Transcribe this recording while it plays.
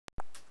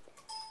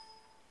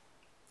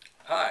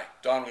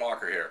Don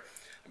Walker here.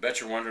 I bet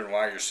you're wondering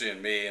why you're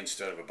seeing me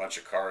instead of a bunch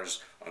of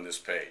cars on this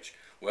page.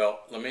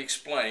 Well, let me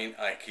explain.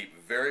 I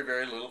keep very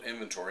little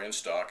inventory in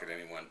stock at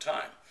any one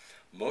time.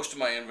 Most of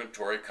my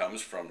inventory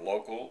comes from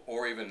local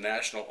or even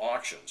national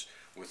auctions.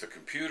 With the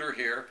computer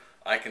here,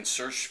 I can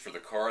search for the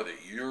car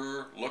that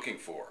you're looking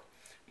for.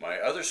 My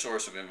other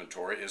source of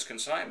inventory is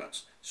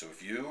consignments. So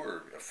if you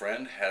or a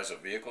friend has a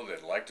vehicle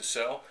they'd like to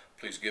sell,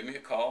 please give me a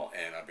call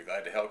and I'll be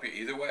glad to help you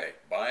either way,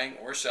 buying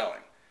or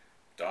selling.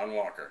 Don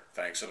Walker,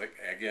 thanks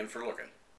again for looking.